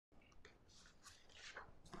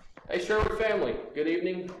Hey Sherwood family, good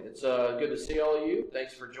evening. It's good to see all of you.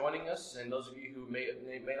 Thanks for joining us, and those of you who may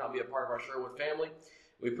not be a part of our Sherwood family,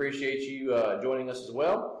 we appreciate you joining us as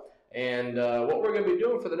well. And what we're going to be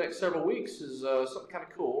doing for the next several weeks is something kind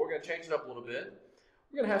of cool. We're going to change it up a little bit.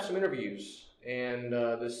 We're going to have some interviews, and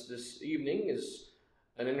this evening is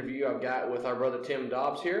an interview I've got with our brother Tim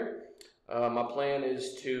Dobbs here. My plan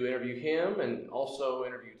is to interview him and also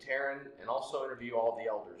interview Taryn and also interview all the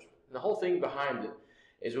elders. And the whole thing behind it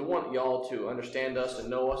is we want y'all to understand us and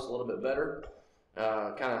know us a little bit better,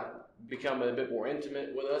 kind of become a bit more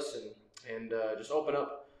intimate with us and just open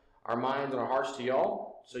up our minds and our hearts to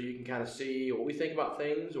y'all so you can kind of see what we think about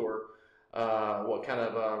things or what kind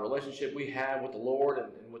of relationship we have with the Lord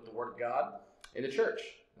and with the Word of God in the church.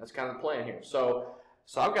 That's kind of the plan here. So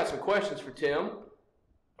I've got some questions for Tim.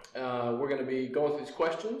 We're going to be going through these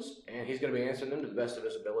questions, and he's going to be answering them to the best of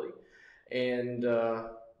his ability. And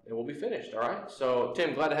we'll be finished, all right? So,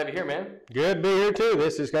 Tim, glad to have you here, man. Good to be here, too.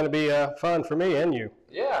 This is going to be fun for me and you.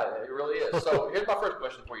 Yeah, it really is. So, here's my first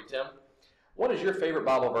question for you, Tim. What is your favorite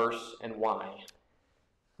Bible verse and why?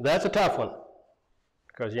 That's a tough one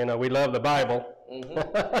because, we love the Bible.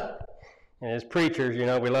 Mm-hmm. And as preachers,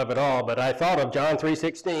 we love it all. But I thought of John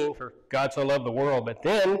 3:16, for God so loved the world. But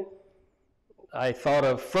then I thought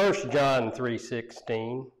of 1 John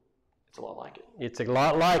 3:16. It's a lot like it. It's a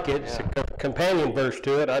lot like it. It's a companion verse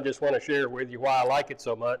to it. I just want to share with you why I like it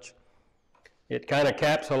so much. It kind of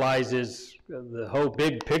capsulizes the whole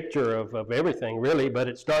big picture of everything, really. But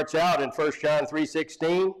it starts out in 1 John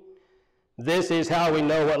 3:16. This is how we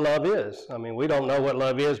know what love is. I mean, we don't know what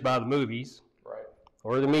love is by the movies, right,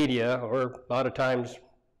 or the media, or a lot of times,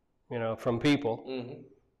 from people.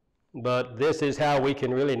 Mm-hmm. But this is how we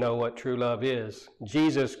can really know what true love is.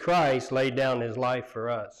 Jesus Christ laid down his life for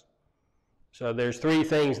us. So there's three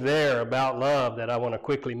things there about love that I want to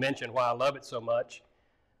quickly mention why I love it so much.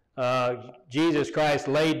 Jesus Christ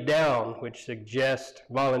laid down, which suggests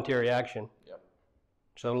voluntary action. Yep.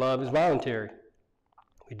 So love is voluntary.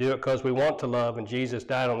 We do it because we want to love, and Jesus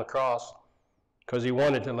died on the cross because he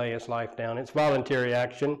wanted to lay his life down. It's voluntary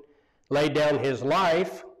action. Laid down his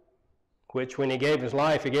life, which when he gave his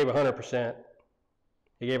life, he gave 100%.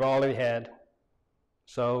 He gave all he had.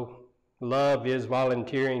 So love is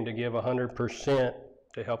volunteering to give 100%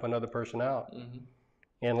 to help another person out. Mm-hmm.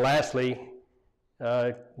 And lastly,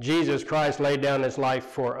 Jesus Christ laid down his life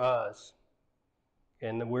for us.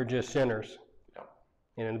 And we're just sinners. Yeah.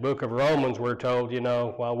 And in the book of Romans, we're told,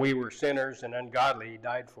 while we were sinners and ungodly, he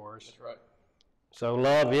died for us. That's right. So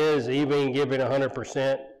love is even giving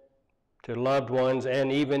 100% to loved ones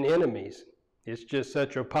and even enemies. It's just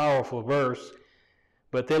such a powerful verse.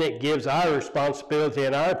 But then it gives our responsibility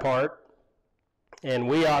in our part, and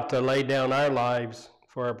we ought to lay down our lives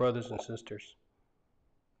for our brothers and sisters.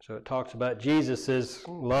 So it talks about Jesus'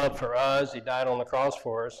 love for us. He died on the cross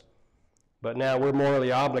for us. But now we're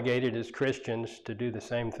morally obligated as Christians to do the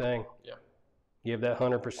same thing. Yeah. Give that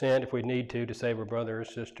 100% if we need to save a brother or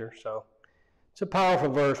sister. So it's a powerful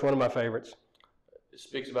verse, one of my favorites. It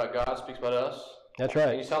speaks about God, speaks about us. That's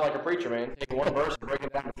right. You sound like a preacher, man. Taking one verse and breaking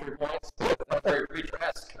it down to 3 points. That's very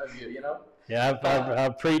preacher-esque of you, Yeah,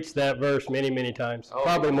 I've preached that verse many, many times. Oh,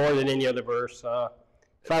 Probably more than any other verse.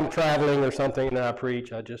 If I'm traveling or something and I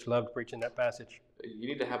preach, I just love preaching that passage. You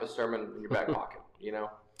need to have a sermon in your back pocket,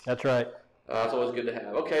 That's right. It's always good to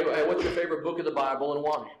have. Okay, what's your favorite book of the Bible and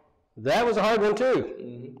why? That was a hard one, too.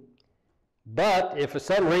 Mm-hmm. But if for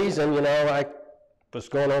some reason, I was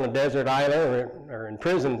going on a desert island or in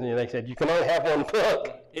prison, they said, you can only have one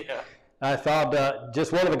book. Yeah. I thought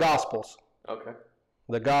just one of the Gospels. Okay.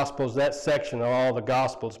 The Gospels, that section of all the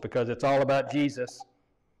Gospels, because it's all about Jesus.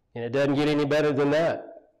 And it doesn't get any better than that.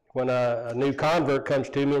 When a new convert comes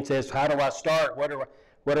to me and says, how do I start? What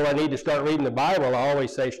do I need to start reading the Bible? I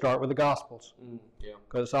always say start with the Gospels. Yeah.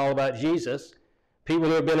 Because it's all about Jesus. People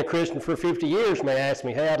who have been a Christian for 50 years may ask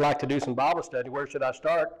me, hey, I'd like to do some Bible study. Where should I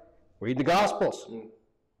start? Read the Gospels.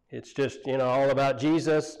 It's just, all about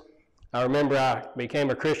Jesus. I remember I became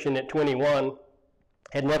a Christian at 21,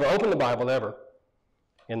 had never opened the Bible ever.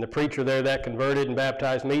 And the preacher there that converted and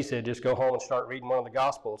baptized me said, just go home and start reading one of the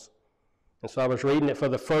Gospels. And so I was reading it for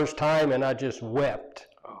the first time, and I just wept.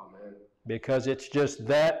 Oh, man. Because it's just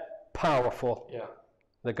that powerful, yeah,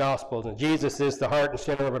 the Gospels. And Jesus is the heart and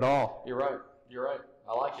center of it all. You're right.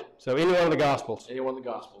 I like it. So any one of the Gospels. Any one of the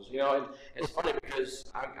Gospels. And it's funny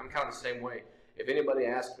because I'm kind of the same way. If anybody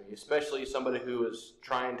asks me, especially somebody who is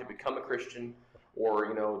trying to become a Christian or,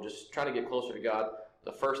 just trying to get closer to God,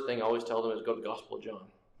 the first thing I always tell them is go to the Gospel of John.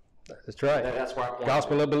 That's right. That's where I point.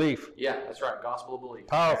 Gospel of belief. Yeah, that's right. Gospel of belief.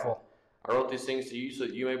 Powerful. I wrote these things to you so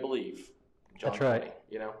that you may believe. John That's right. 20.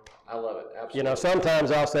 You know, I love it. Absolutely. You know,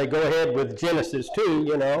 sometimes I'll say, go ahead with Genesis too,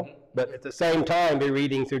 you know, but at the same time, be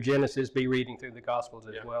reading through Genesis, be reading through the Gospels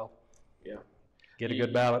as well. Yeah. Get a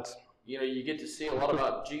good balance. You know, you get to see a lot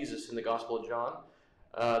about Jesus in the Gospel of John.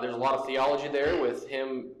 There's a lot of theology there with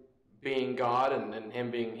him being God and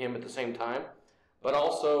him being him at the same time. But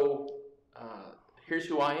also, here's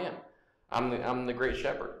who I am. I'm the great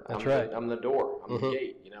shepherd. That's right. I'm the door. I'm the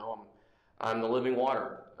gate. You know, I'm the living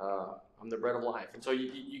water. I'm the bread of life. And so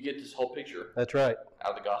you get this whole picture. That's right.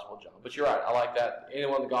 Out of the Gospel of John. But you're right. I like that. Any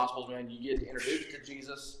one of the Gospels, man, you get introduced to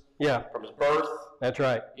Jesus. Yeah. From his birth. That's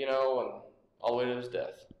right. You know, and all the way to his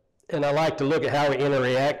death. And I like to look at how he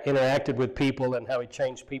interacted with people and how he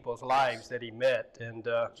changed people's lives that he met. And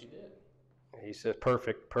he did. He's a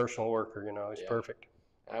perfect personal worker. You know, he's perfect.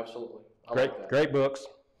 Absolutely. Great books.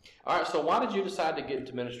 All right. So why did you decide to get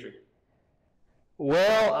into ministry?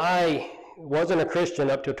 Well, I wasn't a Christian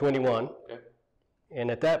up to 21. Okay. And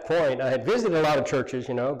at that point, I had visited a lot of churches,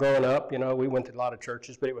 you know, growing up. You know, we went to a lot of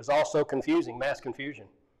churches, but it was all so confusing, mass confusion.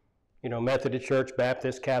 You know, Methodist Church,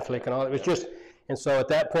 Baptist, Catholic, and all. It was just, and so at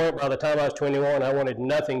that point, by the time I was 21, I wanted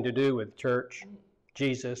nothing to do with church,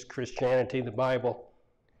 Jesus, Christianity, the Bible.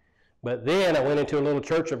 But then I went into a little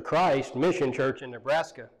Church of Christ, mission church in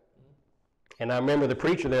Nebraska. And I remember the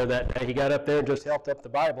preacher there that day, he got up there and just held up the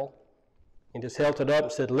Bible. And just held it up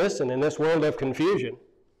and said, listen, in this world of confusion,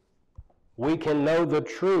 we can know the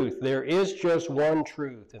truth. There is just one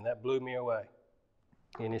truth, and that blew me away.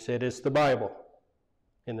 And he said, it's the Bible.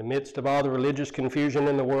 In the midst of all the religious confusion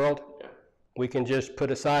in the world, we can just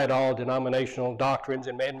put aside all denominational doctrines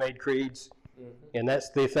and man-made creeds. And that's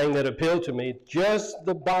the thing that appealed to me, just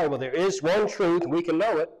the Bible. There is one truth, we can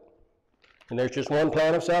know it. And there's just one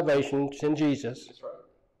plan of salvation, it's in Jesus. That's right.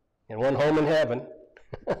 And one home in heaven.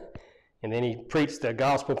 And then he preached the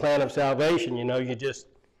gospel plan of salvation. You know, you just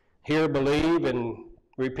hear, believe, and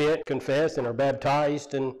repent, confess, and are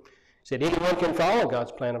baptized. And said anyone can follow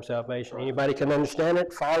God's plan of salvation. Right. Anybody can understand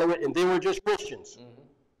it, follow it, and then we're just Christians.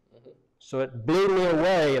 So it blew me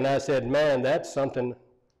away, and I said, man, that's something,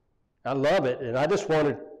 I love it. And I just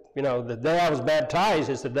wanted, you know, the day I was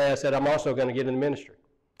baptized is the day I said, I'm also going to get in the ministry.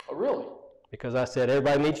 Oh, really? Because I said,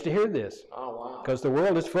 everybody needs to hear this. Oh, wow. Because the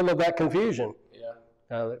world is full of that confusion.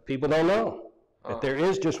 People don't know that there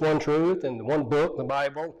is just one truth and one book, the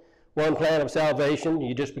Bible, one plan of salvation.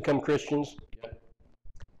 You just become Christians. Yeah.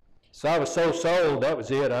 So I was so sold, that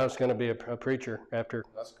was it. I was going to be a preacher after.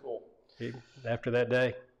 That's cool. After that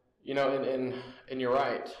day. You know, and you're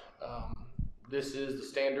right. This is the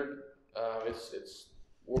standard. It's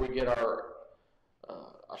where we get our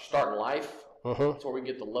start in life. It's where we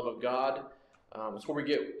get the love of God. It's where we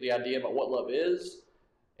get the idea about what love is.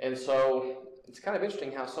 And so it's kind of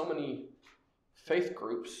interesting how so many faith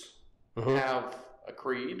groups have a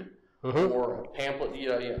creed or a pamphlet. You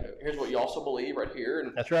know, here's what you also believe right here.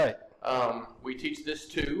 And that's right. We teach this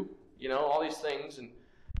too. You know, all these things, and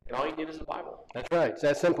all you need is the Bible. That's right. It's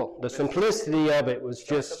that simple. The simplicity of it was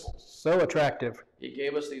just so attractive. He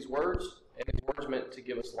gave us these words, and these words meant to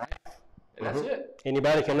give us life, and that's it.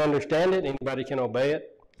 Anybody can understand it. Anybody can obey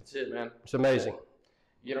it. That's it, man. It's amazing.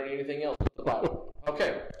 You don't need anything else but the Bible.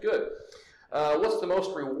 Okay, good. What's the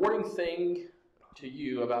most rewarding thing to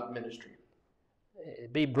you about ministry?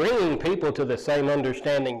 It'd be bringing people to the same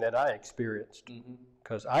understanding that I experienced.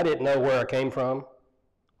 Because I didn't know where I came from,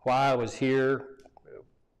 why I was here,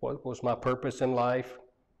 what was my purpose in life.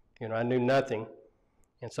 You know, I knew nothing.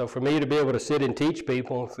 And so for me to be able to sit and teach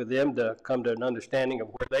people, for them to come to an understanding of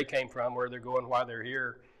where they came from, where they're going, why they're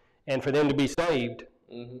here, and for them to be saved,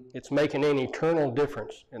 it's making an eternal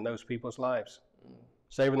difference in those people's lives.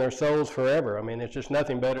 Saving their souls forever. I mean, it's just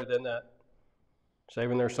nothing better than that.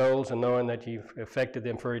 Saving their souls and knowing that you've affected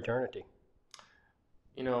them for eternity.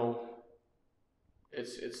 You know,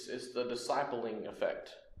 it's the discipling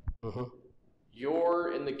effect.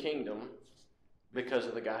 You're in the kingdom because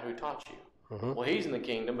of the guy who taught you. Well, he's in the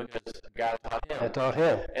kingdom because the guy that taught him. I taught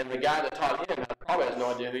him. And the guy that taught him probably has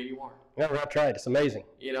no idea who you are. Yeah, that's right. It's amazing.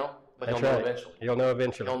 You know? But that's he'll know right. eventually. He'll know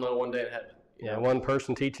eventually. He'll know one day in heaven. Yeah, one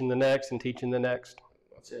person teaching the next and teaching the next.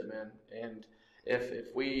 That's it, man. And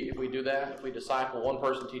if we do that, if we disciple, one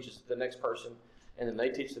person teaches the next person, and then they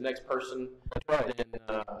teach the next person, that's right. Then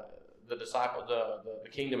the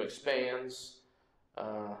kingdom expands.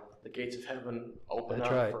 The gates of heaven open that's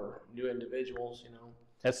up right. for new individuals. You know.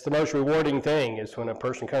 That's the most rewarding thing, is when a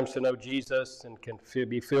person comes to know Jesus and can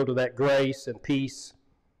be filled with that grace and peace.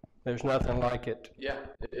 There's nothing like it. Yeah,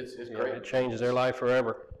 it's great. It changes their life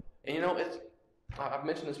forever. And you know, I've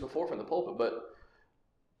mentioned this before from the pulpit, but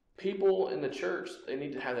people in the church, they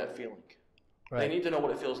need to have that feeling. They need to know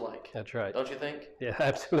what it feels like. That's right. Don't you think? Yeah,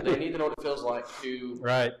 absolutely. They need to know what it feels like to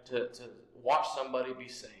watch somebody be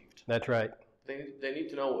saved. That's right. They need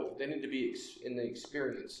to know. They need to be in the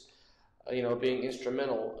experience, being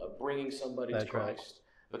instrumental of bringing somebody to Christ.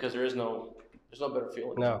 Because there's no better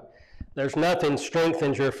feeling. No, there's nothing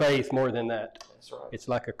strengthens your faith more than that. That's right. It's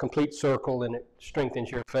like a complete circle, and it strengthens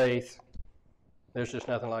your faith. There's just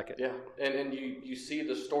nothing like it. Yeah, and you see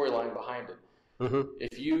the storyline behind it. Mm-hmm.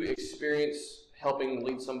 If you experience helping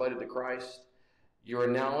lead somebody to Christ, you are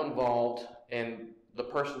now involved, and the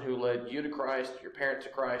person who led you to Christ, your parents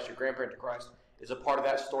to Christ, your grandparent to Christ, is a part of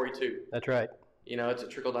that story too. That's right. It's a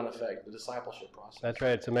trickle-down effect, the discipleship process. That's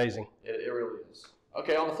right. It's amazing. It really is.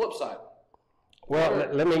 Okay, on the flip side. Well,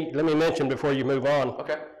 let me mention before you move on.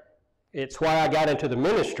 Okay. It's why I got into the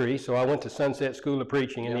ministry. So I went to Sunset School of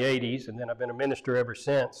Preaching in the 80s, and then I've been a minister ever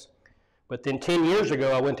since. But then 10 years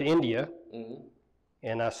ago, I went to India,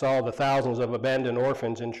 and I saw the thousands of abandoned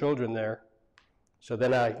orphans and children there. So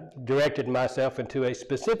then I directed myself into a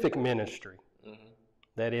specific ministry,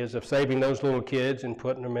 that is, of saving those little kids and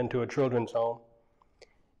putting them into a children's home.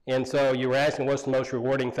 And so you were asking what's the most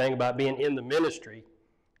rewarding thing about being in the ministry.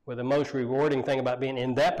 Well, the most rewarding thing about being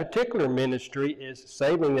in that particular ministry is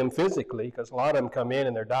saving them physically, because a lot of them come in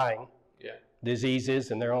and they're dying. Yeah. Diseases,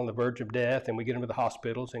 and they're on the verge of death, and we get them to the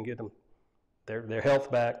hospitals and get them their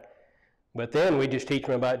health back. But then we just teach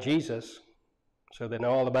them about Jesus, so they know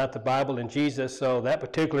all about the Bible and Jesus. So that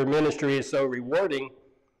particular ministry is so rewarding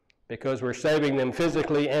because we're saving them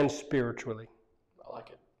physically and spiritually. I like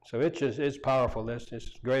it. So it's powerful. It's the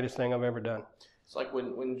greatest thing I've ever done. It's like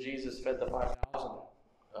when Jesus fed the 5,000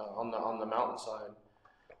 on the mountainside,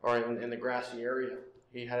 or in the grassy area.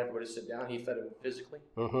 He had everybody sit down. He fed them physically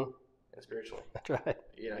and spiritually. That's right.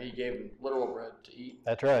 He gave them literal bread to eat.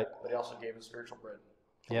 That's right. But he also gave them spiritual bread.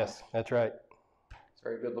 Yes, that's right. It's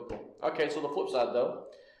very biblical. Okay, so the flip side, though,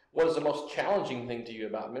 what is the most challenging thing to you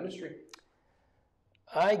about ministry?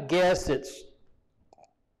 I guess it's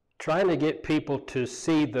trying to get people to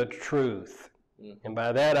see the truth. And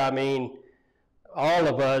by that I mean all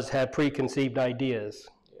of us have preconceived ideas.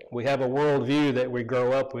 We have a worldview that we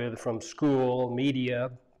grow up with from school,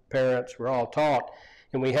 media, parents, we're all taught.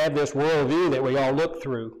 And we have this worldview that we all look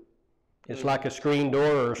through. It's like a screen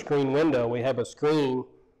door or a screen window. We have a screen,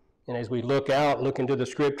 and as we look out, look into the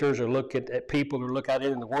scriptures, or look at people, or look out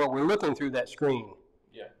into the world, we're looking through that screen.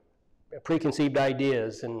 Yeah. Preconceived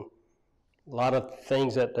ideas and a lot of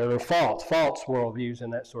things that are false worldviews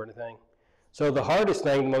and that sort of thing. So the hardest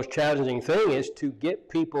thing, the most challenging thing is to get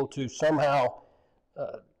people to somehow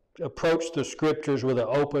approach the scriptures with an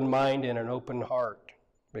open mind and an open heart,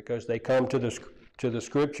 because they come to the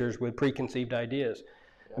scriptures with preconceived ideas.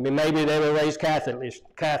 I mean, maybe they were raised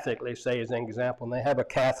Catholic, say as an example, and they have a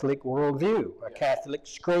Catholic worldview, a Catholic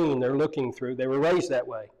screen they're looking through. They were raised that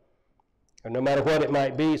way, and no matter what it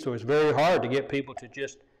might be. So it's very hard to get people to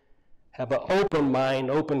just have an open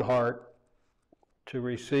mind, open heart to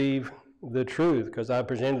receive the truth, because I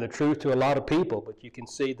presented the truth to a lot of people, but you can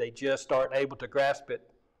see they just aren't able to grasp it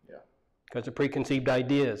because of preconceived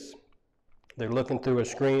ideas. They're looking through a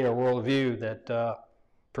screen or worldview that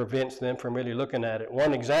prevents them from really looking at it.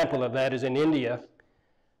 One example of that is in India.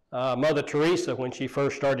 Mother Teresa, when she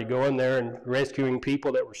first started going there and rescuing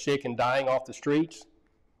people that were sick and dying off the streets,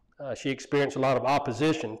 she experienced a lot of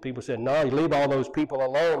opposition. People said, no, you leave all those people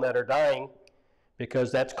alone that are dying, because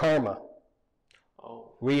that's karma.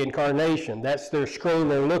 Reincarnation. That's their screen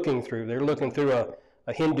they're looking through. They're looking through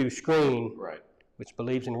a Hindu screen, which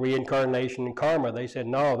believes in reincarnation and karma. They said,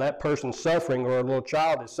 no, that person's suffering, or a little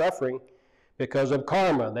child is suffering because of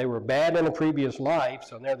karma. They were bad in a previous life,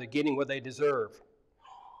 so now they're getting what they deserve.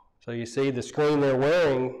 So you see the screen they're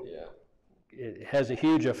wearing, it has a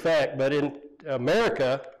huge effect. But in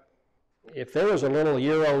America, if there was a little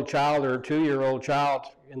year-old child or a 2-year-old child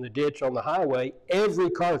in the ditch on the highway,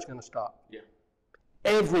 every car is going to stop.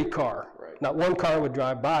 Every car. Not one car would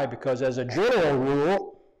drive by, because as a general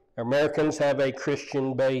rule, Americans have a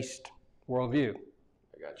Christian-based worldview.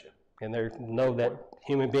 I got you. And they know that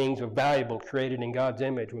human beings are valuable, created in God's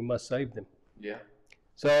image. We must save them. Yeah.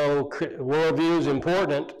 So worldview is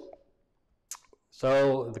important.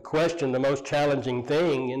 So the question, the most challenging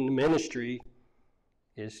thing in the ministry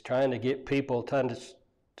is trying to get people, trying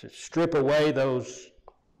to strip away those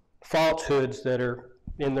falsehoods that are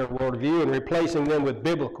in their worldview and replacing them with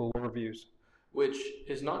biblical worldviews. Which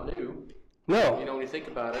is not new. No. When you think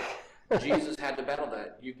about it, Jesus had to battle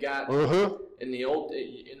that. You've got in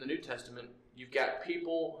the New Testament, you've got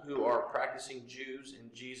people who are practicing Jews,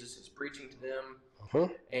 and Jesus is preaching to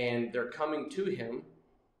them, and they're coming to him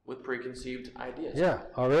with preconceived ideas. Yeah,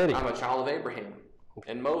 already. I'm a child of Abraham.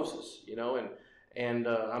 and Moses, and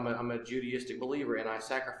I'm a Judaistic believer, and I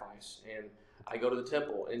sacrifice, and I go to the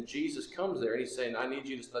temple, and Jesus comes there, and he's saying, I need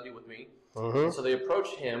you to study with me. And so they approach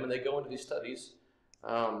him, and they go into these studies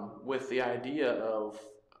with the idea of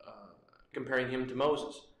comparing him to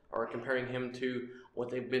Moses, or comparing him to what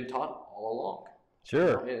they've been taught all along.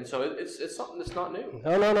 Sure. And so it's something that's not new.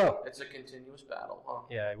 No. It's a continuous battle. Huh?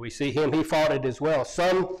 Yeah, we see him. He fought it as well.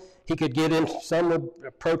 Some he could get in. Some would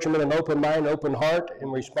approach him with an open mind, open heart,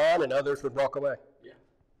 and respond, and others would walk away. Yeah.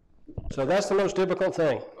 So that's the most difficult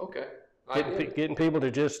thing. Okay. Getting people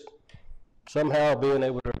to just somehow being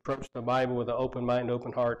able to approach the Bible with an open mind,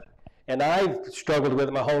 open heart. And I've struggled with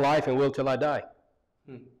it my whole life and will till I die.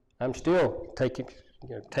 I'm still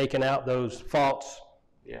taking out those thoughts,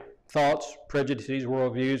 prejudices,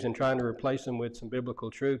 worldviews, and trying to replace them with some biblical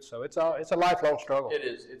truth. So it's a lifelong struggle. It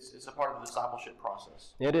is. It's a part of the discipleship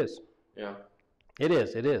process. It is. Yeah. It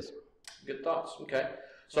is. Good thoughts. Okay.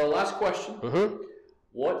 So last question.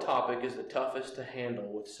 What topic is the toughest to handle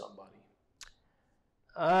with somebody?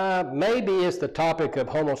 Maybe it's the topic of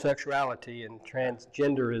homosexuality and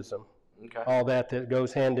transgenderism. Okay. All that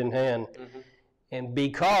goes hand in hand. And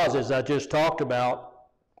because, as I just talked about,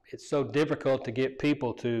 it's so difficult to get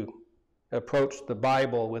people to approach the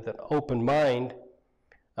Bible with an open mind,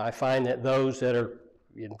 I find that those that are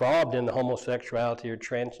involved in the homosexuality or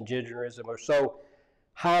transgenderism are so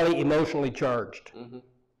highly emotionally charged.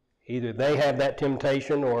 Either they have that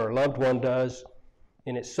temptation or a loved one does,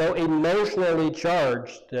 and it's so emotionally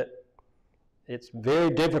charged that it's very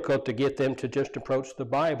difficult to get them to just approach the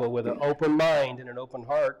Bible with an open mind and an open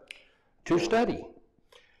heart to study.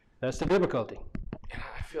 That's the difficulty.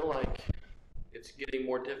 I feel like it's getting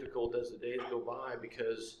more difficult as the days go by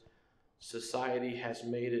because society has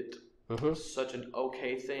made it such an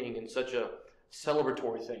okay thing and such a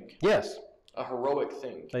celebratory thing. Yes. A heroic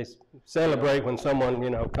thing. They celebrate when someone,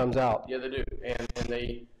 comes out. Yeah, they do. And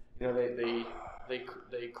they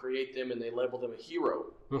create them and they label them a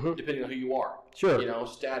hero, depending on who you are. Sure.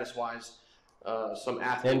 Status-wise, some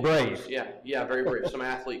athlete. And brave. Very brave. Some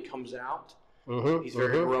athlete comes out. He's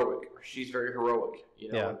very heroic, or she's very heroic.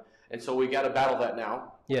 Yeah. And so we got to battle that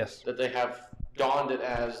now. Yes. That they have donned it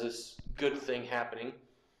as this good thing happening,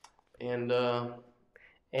 and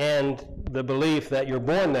the belief that you're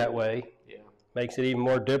born that way makes it even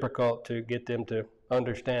more difficult to get them to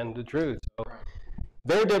understand the truth. So,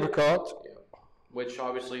 very difficult. Yeah. Which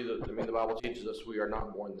obviously, the Bible teaches us we are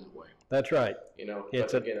not born that way. That's right.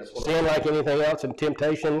 It's sin like anything else, and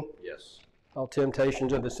temptation. Yes. All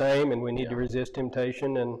temptations are the same, and we need to resist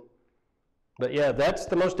temptation. But that's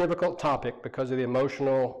the most difficult topic because of the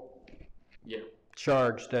emotional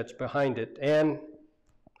charge that's behind it, and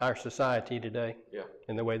our society today,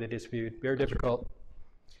 and the way that it's viewed. Very difficult.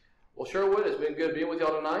 Well, Sherwood, it's been good being with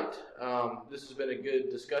y'all tonight. This has been a good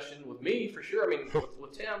discussion with me, for sure.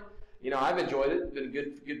 With Tim, I've enjoyed it.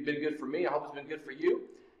 It's been good for me. I hope it's been good for you.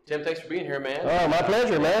 Tim, thanks for being here, man. Oh, my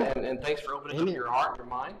pleasure, man. And thanks for opening up your heart, your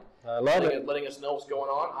mind. I love it. Letting us know what's going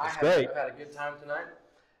on. I've great. had a good time tonight.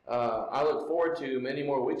 I look forward to many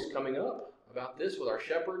more weeks coming up about this with our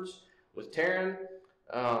shepherds, with Taryn.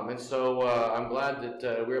 And so I'm glad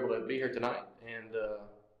that we were able to be here tonight. And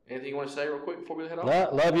anything you want to say real quick before we head off? No,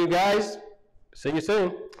 love you guys. See you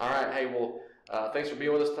soon. All right. Hey, well, thanks for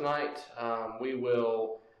being with us tonight. We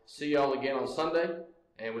will see y'all again on Sunday,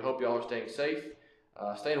 and we hope y'all are staying safe,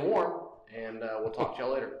 staying warm, and we'll talk to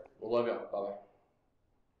y'all later. We'll love y'all. Bye-bye.